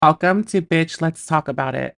Welcome to Bitch Let's Talk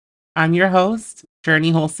About It. I'm your host,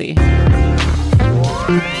 Journey Holsey.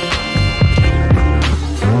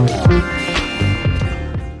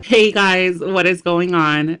 Hey guys, what is going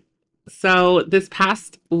on? So, this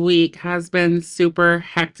past week has been super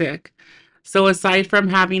hectic. So, aside from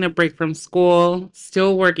having a break from school,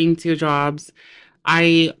 still working two jobs,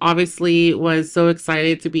 I obviously was so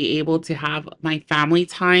excited to be able to have my family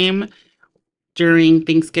time during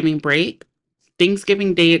Thanksgiving break.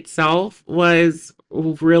 Thanksgiving Day itself was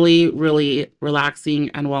really, really relaxing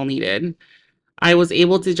and well needed. I was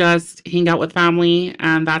able to just hang out with family,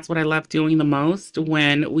 and that's what I love doing the most.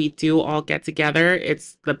 When we do all get together,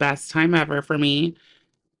 it's the best time ever for me.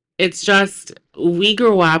 It's just, we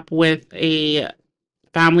grew up with a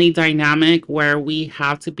family dynamic where we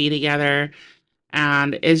have to be together,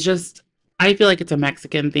 and it's just, I feel like it's a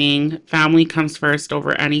Mexican thing. Family comes first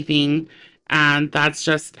over anything. And that's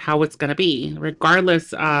just how it's going to be,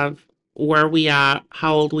 regardless of where we are,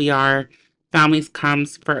 how old we are. Families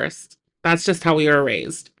comes first. That's just how we were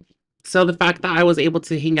raised. So the fact that I was able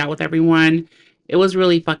to hang out with everyone, it was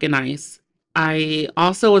really fucking nice. I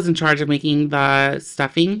also was in charge of making the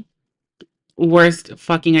stuffing. Worst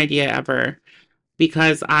fucking idea ever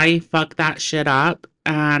because I fucked that shit up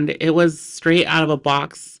and it was straight out of a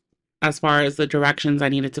box as far as the directions I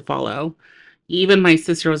needed to follow. Even my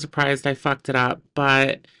sister was surprised I fucked it up,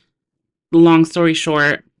 but long story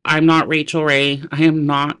short, I'm not Rachel Ray. I am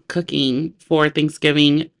not cooking for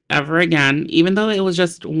Thanksgiving ever again. Even though it was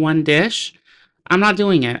just one dish, I'm not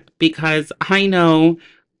doing it because I know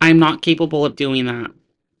I'm not capable of doing that.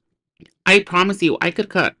 I promise you, I could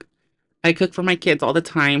cook. I cook for my kids all the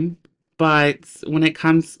time, but when it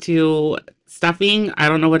comes to stuffing, I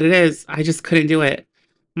don't know what it is. I just couldn't do it.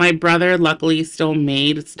 My brother luckily still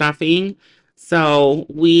made stuffing, so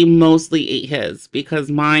we mostly ate his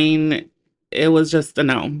because mine, it was just a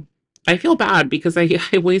no. I feel bad because I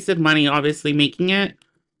wasted money obviously making it,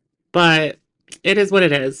 but it is what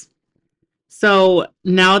it is. So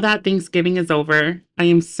now that Thanksgiving is over, I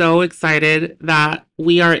am so excited that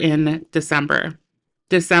we are in December.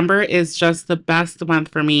 December is just the best month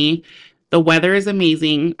for me. The weather is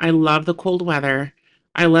amazing. I love the cold weather.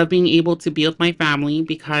 I love being able to be with my family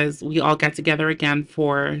because we all get together again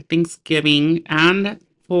for Thanksgiving and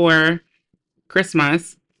for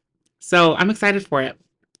Christmas. So I'm excited for it.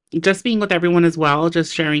 Just being with everyone as well,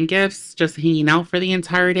 just sharing gifts, just hanging out for the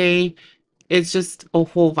entire day. It's just a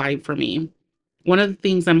whole vibe for me. One of the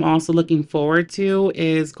things I'm also looking forward to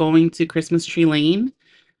is going to Christmas Tree Lane.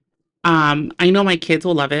 I know my kids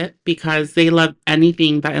will love it because they love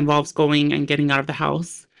anything that involves going and getting out of the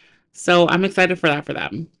house. So I'm excited for that for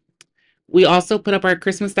them. We also put up our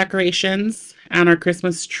Christmas decorations and our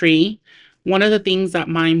Christmas tree. One of the things that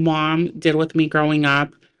my mom did with me growing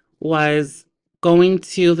up was going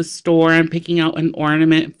to the store and picking out an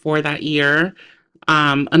ornament for that year.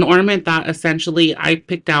 An ornament that essentially I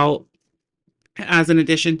picked out as an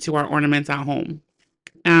addition to our ornaments at home.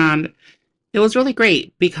 And it was really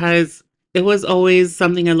great because it was always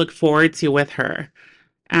something I looked forward to with her.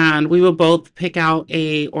 And we would both pick out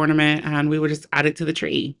a ornament and we would just add it to the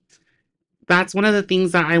tree. That's one of the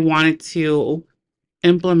things that I wanted to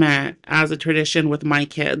implement as a tradition with my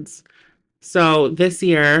kids. So this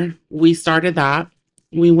year we started that.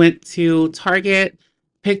 We went to Target,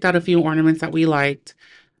 picked out a few ornaments that we liked.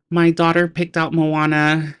 My daughter picked out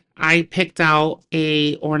Moana. I picked out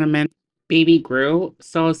a ornament baby Gru.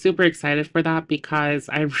 So I was super excited for that because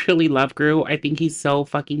I really love Gru. I think he's so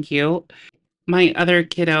fucking cute. My other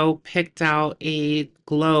kiddo picked out a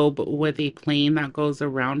globe with a plane that goes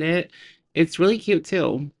around it. It's really cute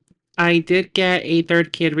too. I did get a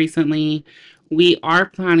third kid recently. We are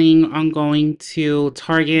planning on going to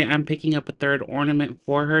Target and picking up a third ornament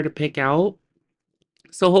for her to pick out.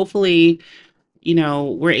 So hopefully,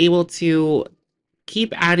 we're able to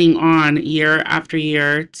keep adding on year after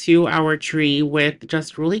year to our tree with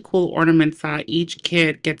just really cool ornaments that each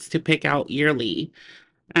kid gets to pick out yearly.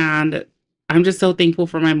 And I'm just so thankful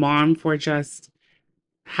for my mom for just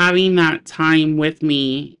having that time with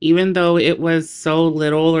me, even though it was so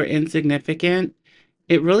little or insignificant.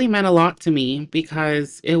 It really meant a lot to me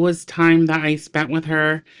because it was time that I spent with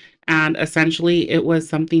her. And essentially, it was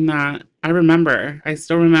something that I remember. I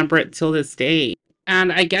still remember it till this day.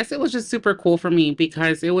 And I guess it was just super cool for me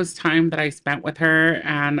because it was time that I spent with her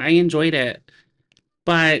and I enjoyed it.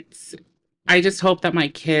 But I just hope that my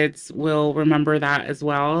kids will remember that as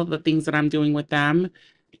well, the things that I'm doing with them.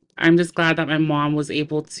 I'm just glad that my mom was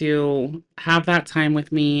able to have that time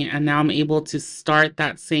with me, and now I'm able to start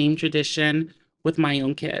that same tradition with my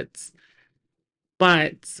own kids.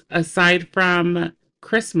 But aside from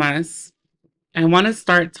Christmas, I want to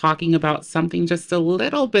start talking about something just a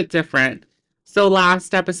little bit different. So,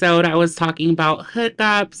 last episode, I was talking about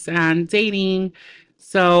hookups and dating.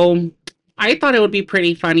 So, I thought it would be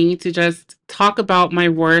pretty funny to just talk about my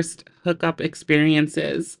worst hookup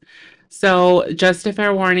experiences. So, just a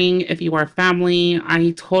fair warning, if you are family,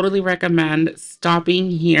 I totally recommend stopping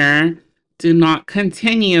here. Do not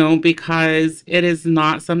continue because it is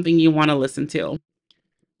not something you want to listen to.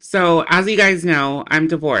 So, as you guys know, I'm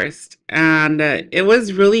divorced, and it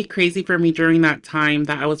was really crazy for me during that time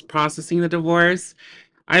that I was processing the divorce.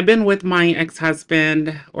 I've been with my ex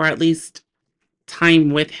husband, or at least time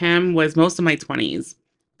with him, was most of my 20s.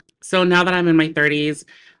 So now that I'm in my 30s,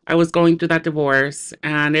 I was going through that divorce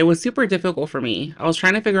and it was super difficult for me. I was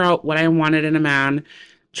trying to figure out what I wanted in a man,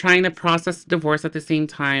 trying to process the divorce at the same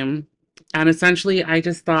time. And essentially, I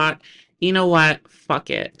just thought, you know what? Fuck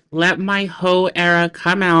it. Let my hoe era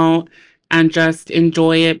come out and just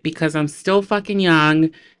enjoy it because I'm still fucking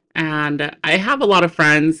young. And I have a lot of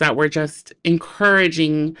friends that were just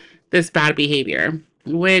encouraging this bad behavior,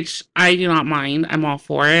 which I do not mind. I'm all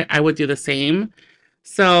for it. I would do the same.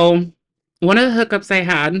 So, one of the hookups I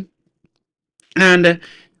had, and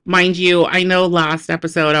mind you, I know last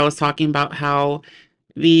episode I was talking about how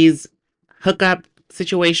these hookup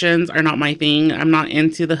situations are not my thing. I'm not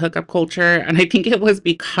into the hookup culture. And I think it was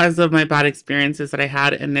because of my bad experiences that I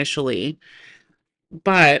had initially.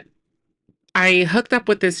 But I hooked up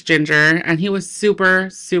with this ginger and he was super,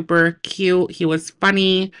 super cute. He was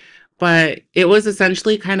funny, but it was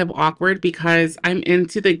essentially kind of awkward because I'm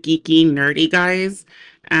into the geeky, nerdy guys.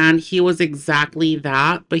 And he was exactly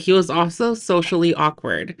that, but he was also socially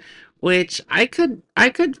awkward, which I could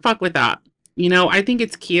fuck with that. I think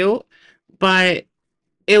it's cute, but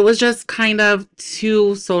it was just kind of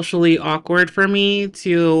too socially awkward for me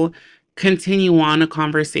to continue on a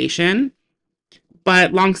conversation.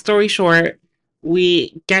 But long story short,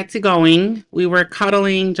 we get to going. We were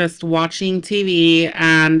cuddling, just watching TV,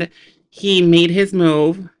 and he made his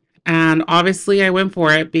move. And obviously, I went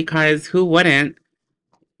for it because who wouldn't?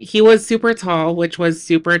 He was super tall, which was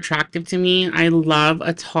super attractive to me. I love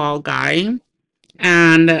a tall guy.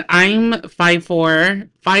 And I'm 5'4",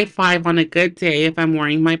 5'5" on a good day if I'm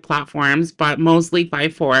wearing my platforms, but mostly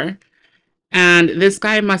 5'4". And this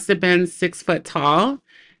guy must have been 6 foot tall.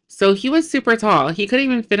 So he was super tall. He couldn't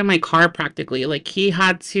even fit in my car practically. Like he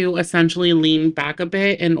had to essentially lean back a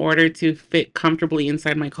bit in order to fit comfortably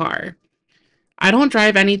inside my car. I don't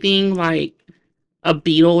drive anything like a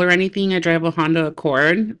Beetle or anything. I drive a Honda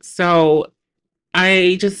Accord. So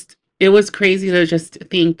it was crazy to just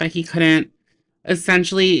think that he couldn't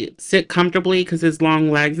essentially sit comfortably because his long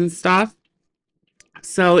legs and stuff.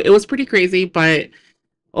 So it was pretty crazy, but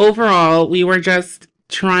overall, we were just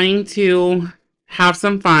trying to have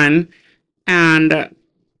some fun, and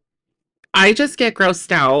I just get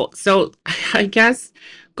grossed out. So I guess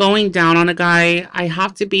going down on a guy, I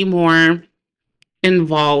have to be more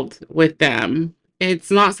involved with them. It's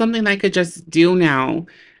not something I could just do now.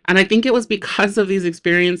 And I think it was because of these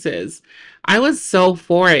experiences. I was so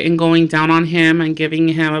for it in going down on him and giving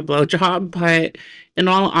him a blowjob, but in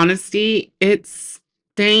all honesty, it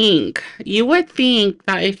stank. You would think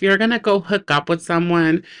that if you're gonna go hook up with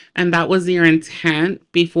someone and that was your intent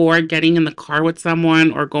before getting in the car with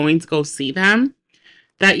someone or going to go see them,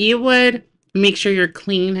 that you would make sure you're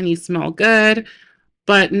clean and you smell good,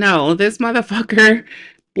 but no, this motherfucker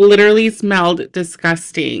literally smelled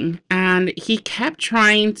disgusting. And he kept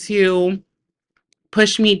trying to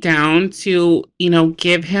push me down to,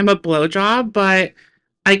 give him a blowjob, but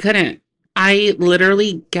I couldn't. I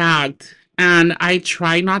literally gagged and I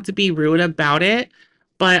tried not to be rude about it,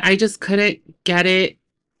 but I just couldn't get it.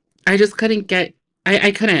 I just couldn't get,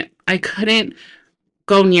 I couldn't. I couldn't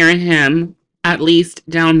go near him, at least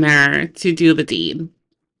down there, to do the deed.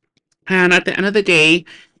 And at the end of the day,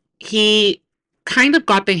 he kind of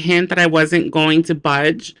got the hint that I wasn't going to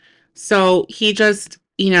budge. So he just,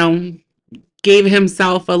 gave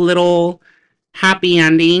himself a little happy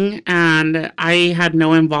ending. And I had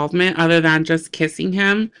no involvement other than just kissing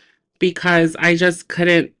him because I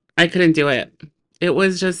couldn't do it. It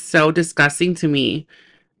was just so disgusting to me.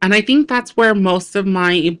 And I think that's where most of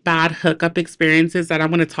my bad hookup experiences that I'm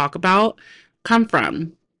going to talk about come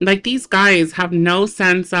from. Like these guys have no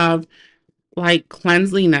sense of like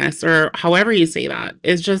cleanliness or however you say that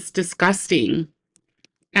is just disgusting.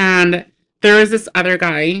 And there is this other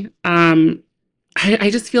guy. I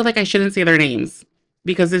just feel like I shouldn't say their names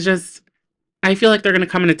because it's just I feel like they're gonna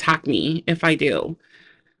come and attack me if I do.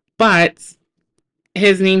 But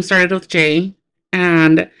his name started with J,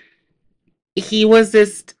 and he was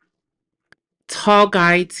this Tall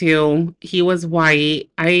guy too. He was white.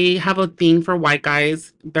 I have a thing for white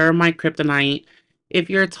guys. They're my kryptonite. If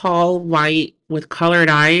you're tall, white with colored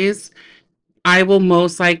eyes, I will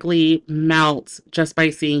most likely melt just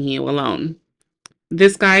by seeing you alone.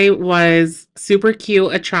 This guy was super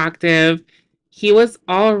cute, attractive. He was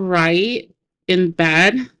all right in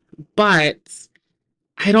bed, but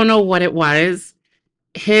I don't know what it was.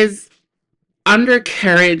 His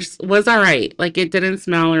undercarriage was all right. Like it didn't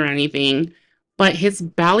smell or anything, but his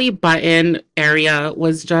belly button area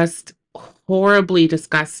was just horribly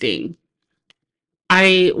disgusting.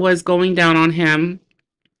 I was going down on him,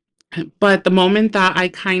 but the moment that I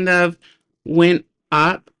kind of went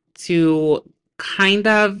up to kind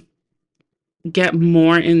of get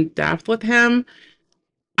more in depth with him,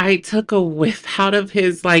 I took a whiff out of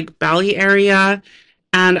his like belly area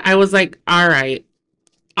and I was like, all right,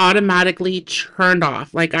 automatically turned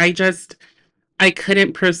off. Like I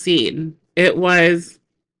couldn't proceed. It was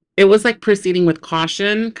like proceeding with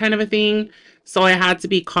caution kind of a thing. So I had to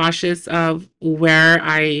be cautious of where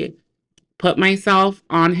I put myself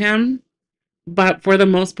on him. But for the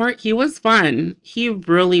most part, he was fun. He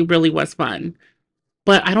really, really was fun.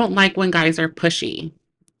 But I don't like when guys are pushy.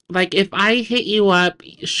 Like if I hit you up,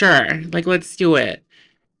 sure, like let's do it.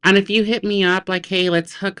 And if you hit me up like, hey,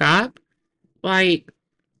 let's hook up, like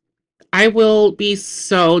I will be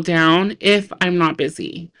so down if I'm not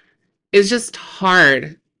busy. It's just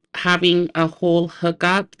hard having a whole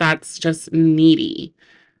hookup that's just needy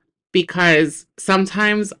because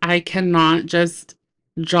sometimes I cannot just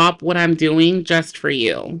drop what I'm doing just for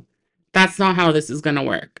you. That's not how this is going to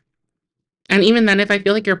work. And even then, if I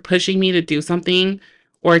feel like you're pushing me to do something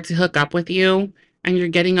or to hook up with you and you're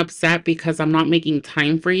getting upset because I'm not making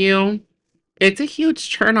time for you, it's a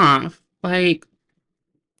huge turnoff. Like,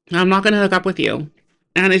 I'm not going to hook up with you.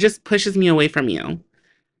 And it just pushes me away from you.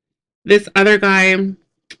 This other guy,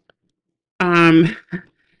 um,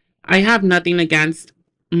 I have nothing against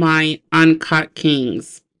my uncut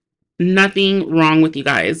kings. Nothing wrong with you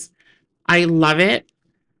guys. I love it.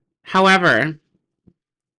 However,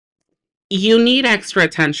 you need extra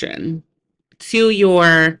attention to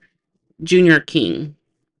your junior king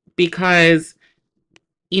because,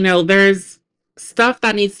 there's stuff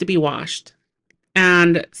that needs to be washed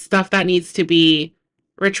and stuff that needs to be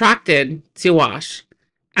retracted to wash.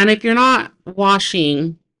 And if you're not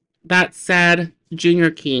washing that said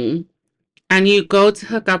junior king and you go to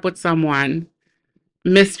hook up with someone,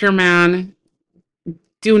 Mr. Man,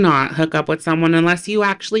 do not hook up with someone unless you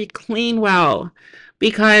actually clean well.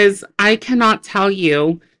 Because I cannot tell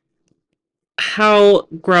you how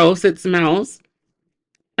gross it smells.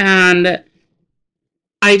 And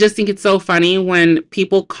I just think it's so funny when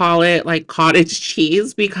people call it like cottage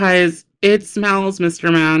cheese because it smells,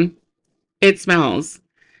 Mr. Man. It smells.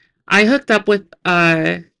 I hooked up with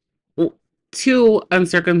two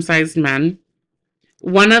uncircumcised men.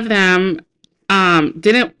 One of them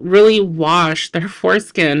didn't really wash their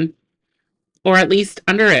foreskin, or at least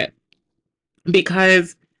under it,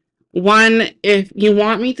 because one, if you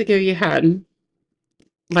want me to give you head,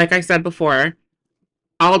 like I said before,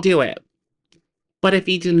 I'll do it. But if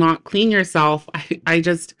you do not clean yourself,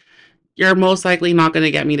 you're most likely not going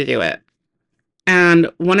to get me to do it. And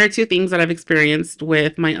one or two things that I've experienced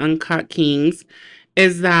with my uncut kings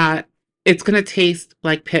is that it's going to taste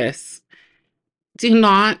like piss. Do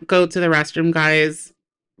not go to the restroom, guys,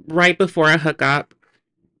 right before a hookup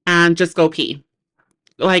and just go pee.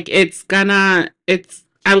 Like it's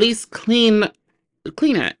at least clean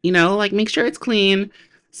it, like make sure it's clean.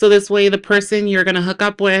 So this way the person you're going to hook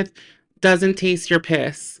up with doesn't taste your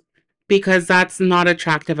piss because that's not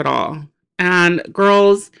attractive at all. And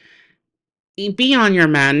girls, be on your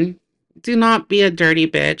men. Do not be a dirty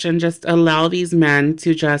bitch and just allow these men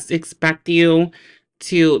to just expect you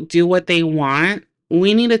to do what they want.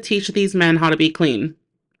 We need to teach these men how to be clean.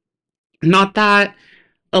 Not that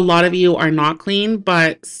a lot of you are not clean,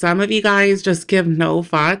 but some of you guys just give no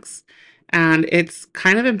fucks. And it's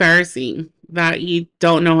kind of embarrassing that you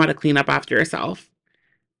don't know how to clean up after yourself.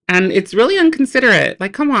 And it's really inconsiderate.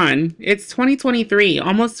 Like, come on. It's 2023,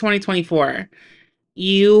 almost 2024.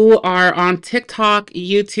 You are on TikTok,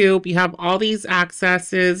 YouTube, you have all these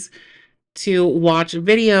accesses to watch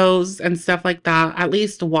videos and stuff like that. At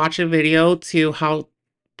least watch a video to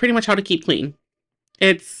pretty much how to keep clean.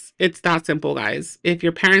 It's that simple, guys. If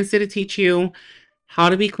your parents didn't teach you how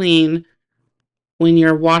to be clean when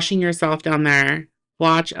you're washing yourself down there,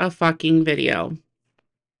 watch a fucking video.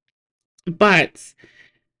 But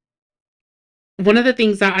one of the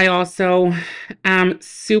things that I also am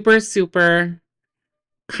super, super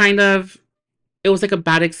kind of, it was like a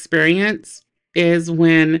bad experience is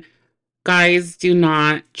when guys do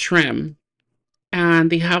not trim and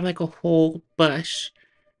they have like a whole bush.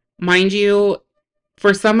 Mind you,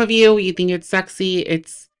 for some of you, you think it's sexy,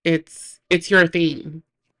 it's your thing.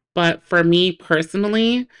 But for me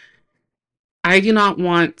personally, I do not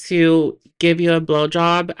want to give you a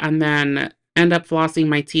blowjob and then end up flossing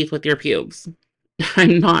my teeth with your pubes.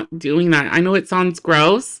 I'm not doing that. I know it sounds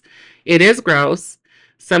gross. It is gross.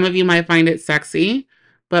 Some of you might find it sexy,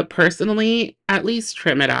 but personally, at least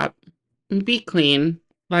trim it up. Be clean.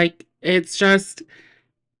 Like, it's just,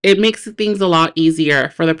 it makes things a lot easier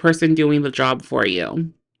for the person doing the job for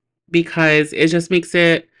you because it just makes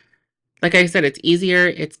it, like I said, it's easier,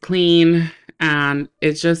 it's clean, and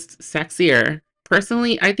it's just sexier.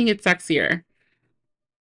 Personally, I think it's sexier.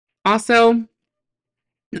 Also,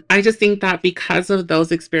 I just think that because of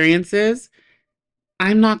those experiences,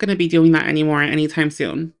 I'm not going to be doing that anymore anytime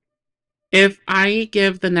soon. If I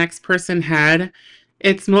give the next person head,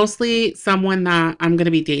 it's mostly someone that I'm going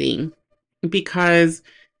to be dating because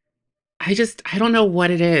I don't know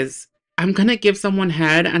what it is. I'm going to give someone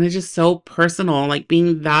head and it's just so personal, like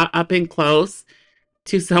being that up and close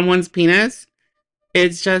to someone's penis.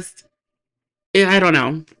 It's just, I don't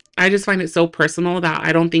know. I just find it so personal that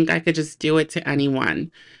I don't think I could just do it to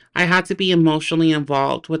anyone. I had to be emotionally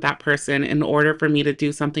involved with that person in order for me to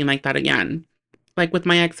do something like that again. Like with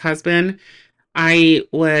my ex-husband, I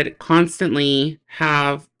would constantly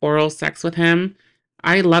have oral sex with him.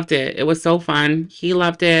 I loved it. It was so fun. He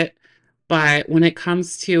loved it. But when it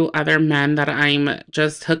comes to other men that I'm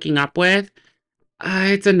just hooking up with,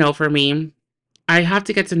 it's a no for me. I have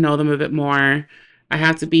to get to know them a bit more. I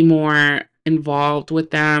have to be more involved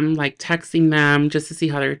with them, like texting them just to see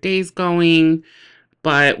how their day's going.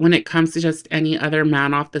 But when it comes to just any other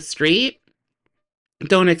man off the street,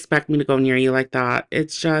 don't expect me to go near you like that.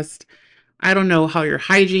 It's just, I don't know how your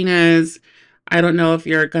hygiene is. I don't know if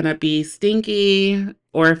you're gonna be stinky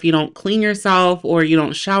or if you don't clean yourself or you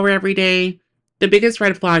don't shower every day. The biggest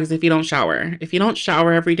red flag is if you don't shower. If you don't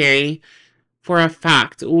shower every day, for a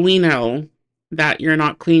fact, we know that you're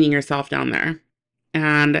not cleaning yourself down there.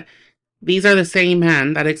 And these are the same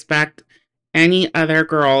men that expect any other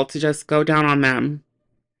girl to just go down on them.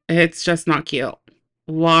 It's just not cute.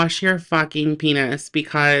 Wash your fucking penis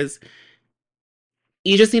because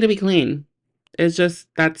you just need to be clean. It's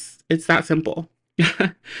that simple.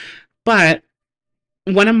 But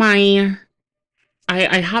one of my,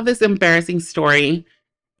 I have this embarrassing story,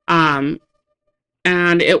 um,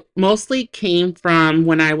 and it mostly came from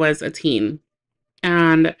when I was a teen.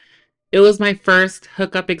 And it was my first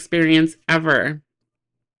hookup experience ever.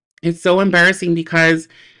 It's so embarrassing because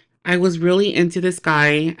I was really into this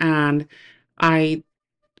guy and I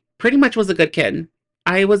pretty much was a good kid.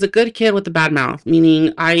 I was a good kid with a bad mouth,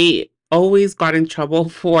 meaning I always got in trouble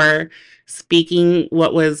for speaking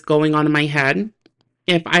what was going on in my head.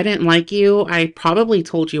 If I didn't like you, I probably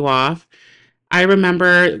told you off. I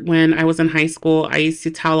remember when I was in high school, I used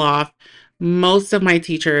to tell off most of my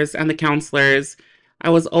teachers and the counselors. I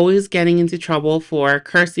was always getting into trouble for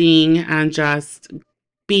cursing and just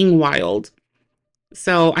being wild.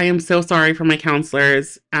 So I am so sorry for my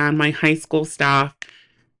counselors and my high school staff.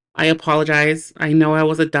 I apologize. I know I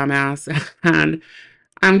was a dumbass and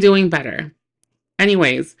I'm doing better.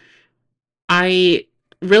 Anyways, I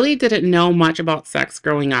really didn't know much about sex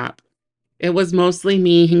growing up. It was mostly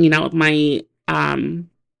me hanging out with my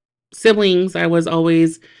siblings. I was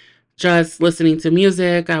always just listening to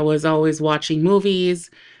music. I was always watching movies.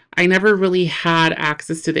 I never really had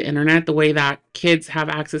access to the internet the way that kids have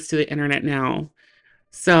access to the internet now.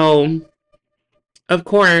 So, of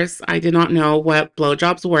course, I did not know what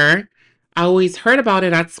blowjobs were. I always heard about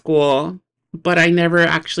it at school, but I never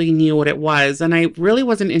actually knew what it was. And I really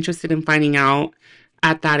wasn't interested in finding out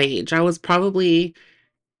at that age. I was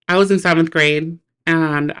in seventh grade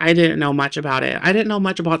and I didn't know much about it. I didn't know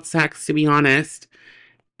much about sex, to be honest.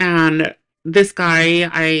 And this guy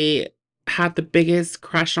I had the biggest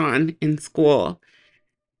crush on in school.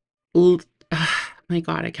 L- My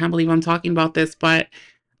God, I can't believe I'm talking about this, but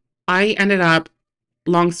I ended up,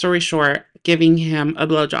 long story short, giving him a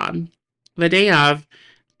blowjob. The day of,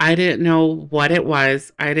 I didn't know what it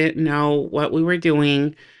was. I didn't know what we were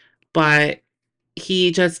doing, but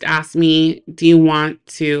he just asked me, "Do you want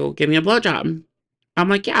to give me a blowjob?" I'm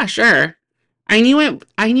like, "Yeah, sure." I knew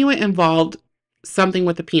it involved something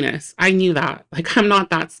with the penis. I knew that. Like, I'm not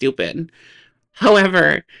that stupid.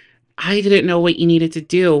 However, I didn't know what you needed to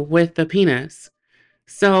do with the penis.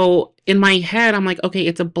 So in my head, I'm like, okay,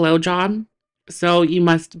 it's a blowjob. So you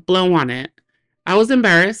must blow on it. I was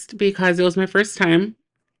embarrassed because it was my first time.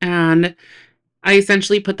 And I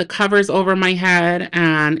essentially put the covers over my head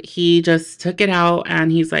and he just took it out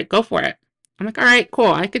and he's like, go for it. I'm like, all right,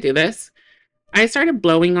 cool, I could do this. I started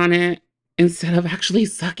blowing on it instead of actually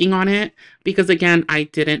sucking on it because, again, I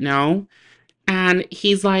didn't know. And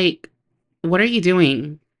he's like, what are you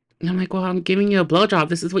doing? And I'm like, well, I'm giving you a blowjob.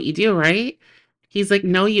 This is what you do, right? He's like,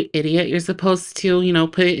 no, you idiot. You're supposed to,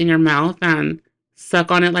 put it in your mouth and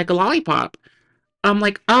suck on it like a lollipop. I'm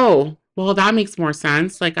like, oh, well, that makes more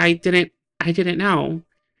sense. Like I didn't know.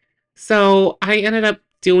 So I ended up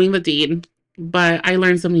doing the deed, but I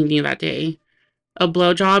learned something new that day. A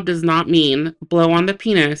blowjob does not mean blow on the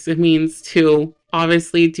penis. It means to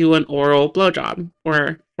obviously do an oral blowjob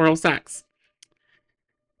or oral sex.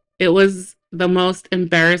 It was the most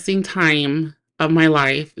embarrassing time of my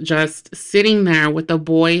life, just sitting there with the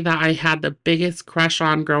boy that I had the biggest crush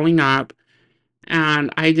on growing up,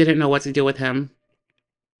 and I didn't know what to do with him.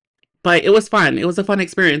 But it was fun. It was a fun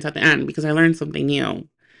experience at the end because I learned something new.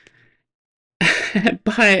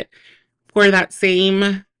 But for that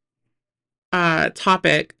same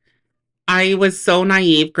topic, I was so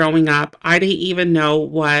naive growing up. I didn't even know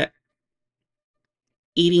what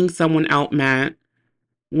eating someone out meant.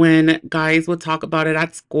 When guys would talk about it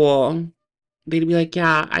at school, they'd be like,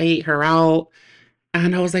 yeah, I ate her out.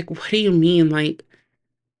 And I was like, what do you mean? Like,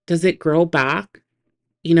 does it grow back?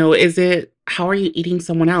 How are you eating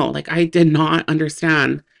someone out? Like, I did not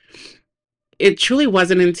understand. It truly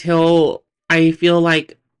wasn't until I feel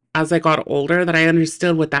like as I got older that I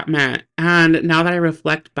understood what that meant. And now that I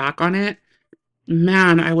reflect back on it,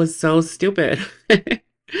 man, I was so stupid.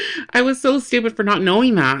 I was so stupid for not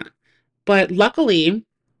knowing that. But luckily,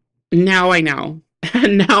 now I know.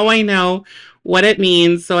 And now I know what it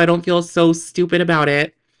means, so I don't feel so stupid about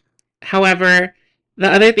it. However, the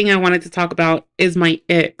other thing I wanted to talk about is my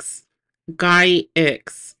icks. Guy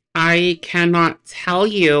icks. I cannot tell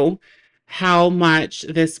you how much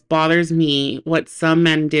this bothers me, what some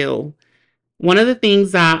men do. One of the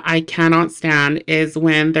things that I cannot stand is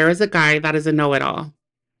when there is a guy that is a know it all.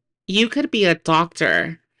 You could be a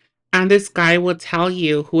doctor, and this guy will tell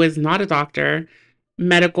you, who is not a doctor,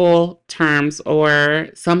 medical terms or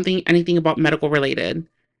something, anything about medical related.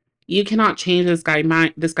 You cannot change this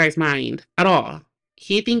guy's mind at all.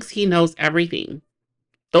 He thinks he knows everything.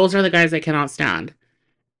 Those are the guys I cannot stand.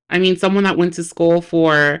 I mean, someone that went to school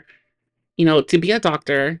for, to be a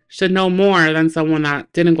doctor should know more than someone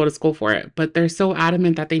that didn't go to school for it, but they're so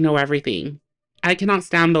adamant that they know everything. I cannot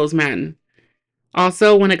stand those men.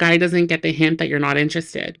 Also, when a guy doesn't get the hint that you're not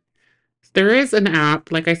interested. There is an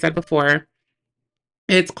app, like I said before,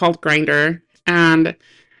 it's called Grinder, and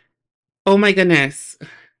oh my goodness,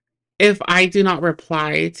 if I do not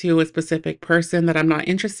reply to a specific person that I'm not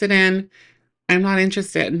interested in, I'm not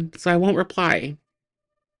interested, so I won't reply.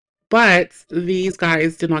 But these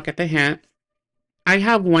guys do not get the hint. I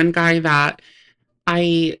have one guy that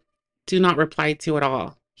I do not reply to at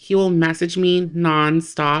all. He will message me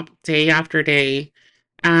nonstop, day after day,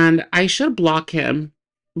 and I should block him,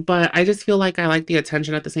 but I just feel like I like the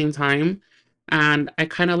attention at the same time, and I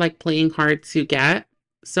kind of like playing hard to get.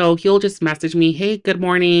 So he'll just message me, hey, good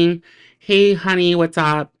morning. Hey, honey, what's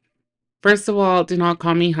up? First of all, do not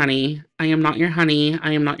call me honey. I am not your honey.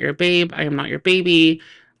 I am not your babe. I am not your baby.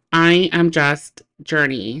 I am just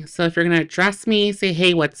Journey. So if you're going to address me, say,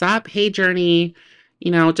 hey, what's up? Hey, Journey.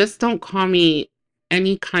 Just don't call me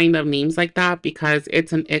any kind of names like that because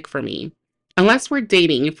it's an ick for me. Unless we're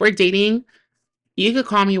dating. If we're dating, you could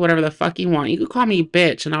call me whatever the fuck you want. You could call me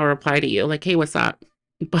bitch and I'll reply to you like, hey, what's up?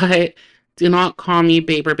 But do not call me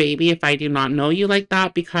babe or baby if I do not know you like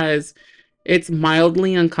that because it's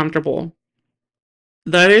mildly uncomfortable.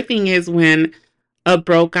 The other thing is when a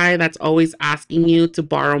broke guy that's always asking you to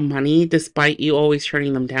borrow money despite you always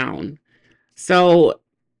turning them down. So,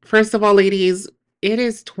 first of all, ladies, it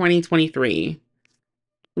is 2023.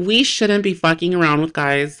 We shouldn't be fucking around with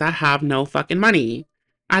guys that have no fucking money.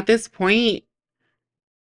 At this point,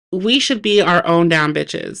 we should be our own damn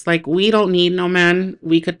bitches. Like, we don't need no men.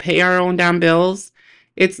 We could pay our own damn bills.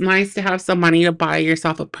 It's nice to have some money to buy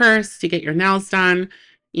yourself a purse, to get your nails done.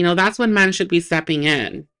 That's when men should be stepping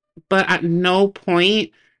in. But at no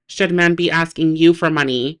point should men be asking you for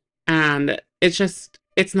money. And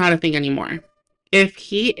it's not a thing anymore. If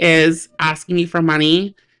he is asking you for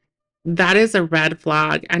money, that is a red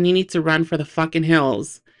flag and you need to run for the fucking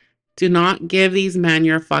hills. Do not give these men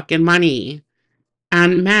your fucking money.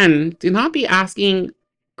 And men, do not be asking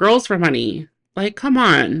girls for money. Like, come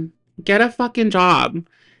on, get a fucking job.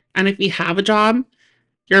 And if you have a job,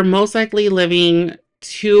 you're most likely living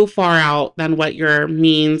too far out than what your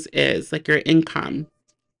means is, like your income.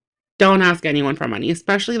 Don't ask anyone for money,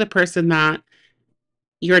 especially the person that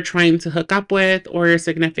you're trying to hook up with or your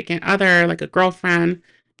significant other, like a girlfriend.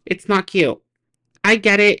 It's not cute. I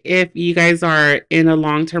get it if you guys are in a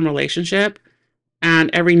long-term relationship and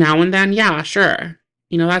every now and then, yeah, sure.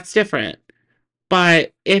 That's different.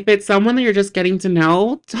 But if it's someone that you're just getting to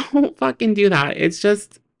know, don't fucking do that.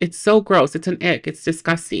 It's so gross. It's an ick. It's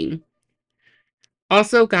disgusting.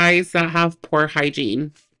 Also, guys that have poor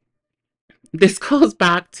hygiene. This goes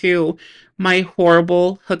back to my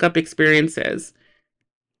horrible hookup experiences.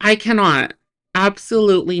 I cannot,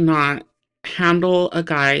 absolutely not handle a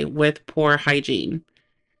guy with poor hygiene.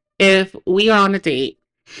 If we are on a date,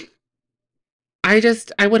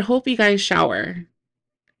 I would hope you guys shower.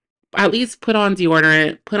 At least put on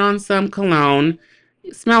deodorant, put on some cologne,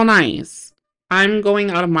 smell nice. I'm going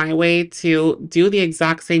out of my way to do the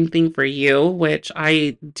exact same thing for you, which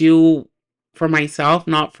I do for myself,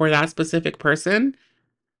 not for that specific person.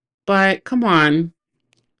 But come on,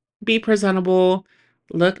 be presentable,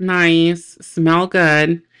 look nice, smell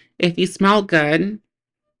good. If you smell good,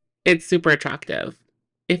 it's super attractive.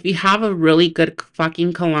 If you have a really good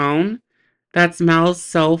fucking cologne that smells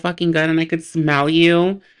so fucking good and I could smell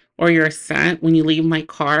you or your scent when you leave my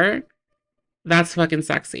car, that's fucking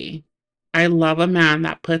sexy. I love a man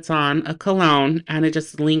that puts on a cologne and it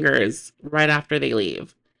just lingers right after they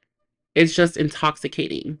leave. It's just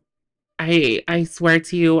intoxicating. I swear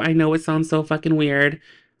to you, I know it sounds so fucking weird,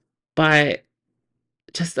 but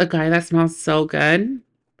just a guy that smells so good.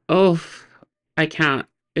 Oh, I can't.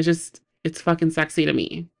 It's fucking sexy to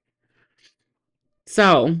me.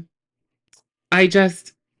 So, I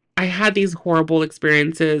just, I had these horrible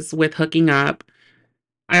experiences with hooking up.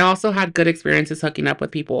 I also had good experiences hooking up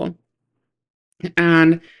with people.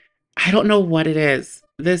 And I don't know what it is.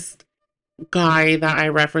 This guy that I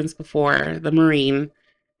referenced before, the Marine,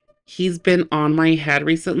 he's been on my head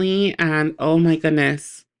recently. And oh my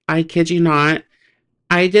goodness, I kid you not.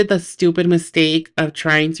 I did the stupid mistake of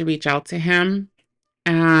trying to reach out to him.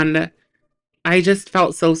 And I just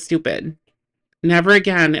felt so stupid. Never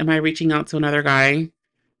again am I reaching out to another guy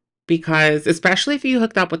because, especially if you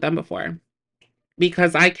hooked up with them before,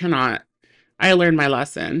 because I cannot. I learned my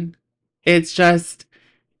lesson. It's just,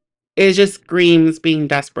 it just screams being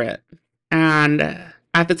desperate. And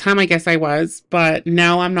at the time, I guess I was, but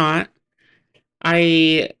now I'm not.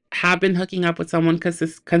 I have been hooking up with someone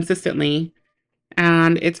consistently,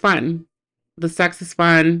 and it's fun. The sex is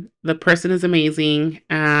fun. The person is amazing,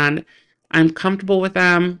 and I'm comfortable with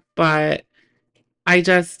them, but I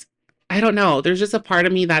just, I don't know. There's just a part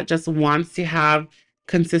of me that just wants to have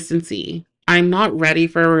consistency. I'm not ready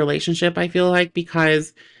for a relationship, I feel like,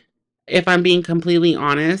 because if I'm being completely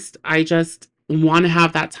honest, I just want to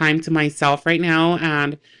have that time to myself right now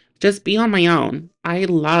and just be on my own. I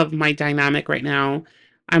love my dynamic right now.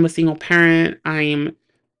 I'm a single parent. I'm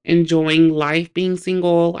enjoying life being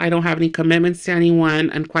single. I don't have any commitments to anyone.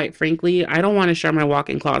 And quite frankly, I don't want to share my walk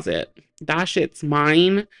in closet. That shit's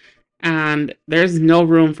mine. And there's no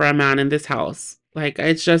room for a man in this house. Like,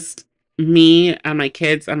 it's just me and my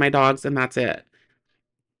kids and my dogs, and that's it.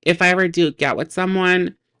 If I ever do get with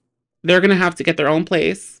someone, they're going to have to get their own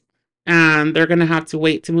place and they're going to have to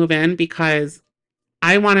wait to move in because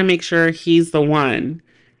I want to make sure he's the one.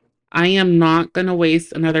 I am not going to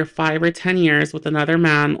waste another 5 or 10 years with another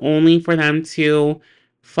man only for them to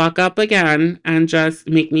fuck up again and just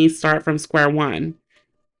make me start from square one.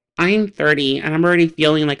 I am 30 and I'm already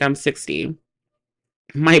feeling like I'm 60.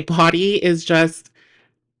 My body is just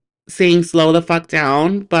saying slow the fuck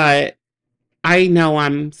down, but I know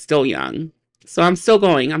I'm still young. So I'm still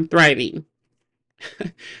going. I'm thriving.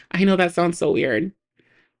 I know that sounds so weird.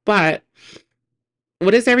 But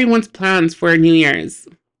what is everyone's plans for New Year's?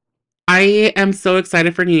 I am so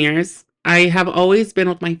excited for New Year's. I have always been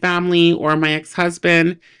with my family or my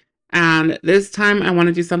ex-husband, and this time I want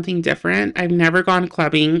to do something different. I've never gone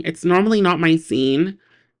clubbing. It's normally not my scene,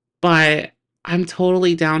 but I'm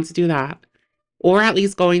totally down to do that. Or at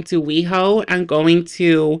least going to WeHo and going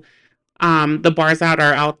to the bars that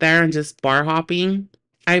are out there and just bar hopping.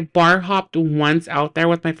 I bar hopped once out there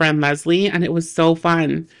with my friend Leslie and it was so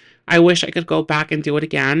fun. I wish I could go back and do it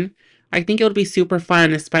again. I think it would be super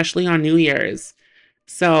fun, especially on New Year's.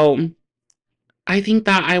 So I think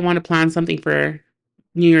that I want to plan something for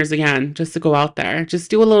New Year's again, just to go out there,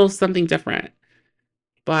 just do a little something different.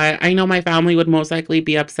 But I know my family would most likely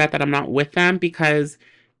be upset that I'm not with them because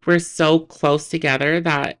we're so close together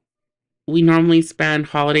that we normally spend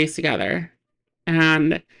holidays together.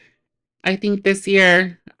 And I think this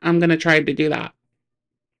year I'm going to try to do that.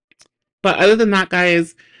 But other than that,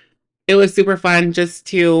 guys, it was super fun just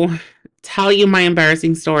to tell you my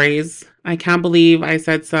embarrassing stories. I can't believe I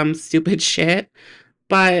said some stupid shit,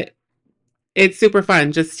 but it's super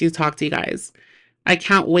fun just to talk to you guys. I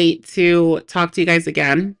can't wait to talk to you guys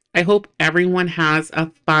again. I hope everyone has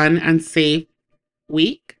a fun and safe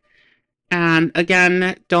week. And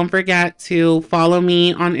again, don't forget to follow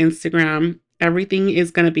me on Instagram. Everything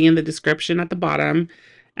is going to be in the description at the bottom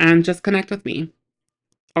and just connect with me.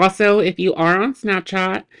 Also, if you are on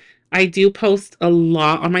Snapchat, I do post a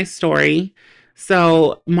lot on my story.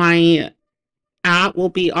 So my app will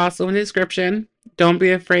be also in the description. Don't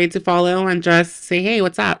be afraid to follow and just say, hey,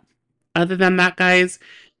 what's up? Other than that, guys,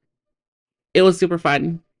 it was super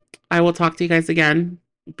fun. I will talk to you guys again.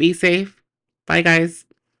 Be safe. Bye, guys.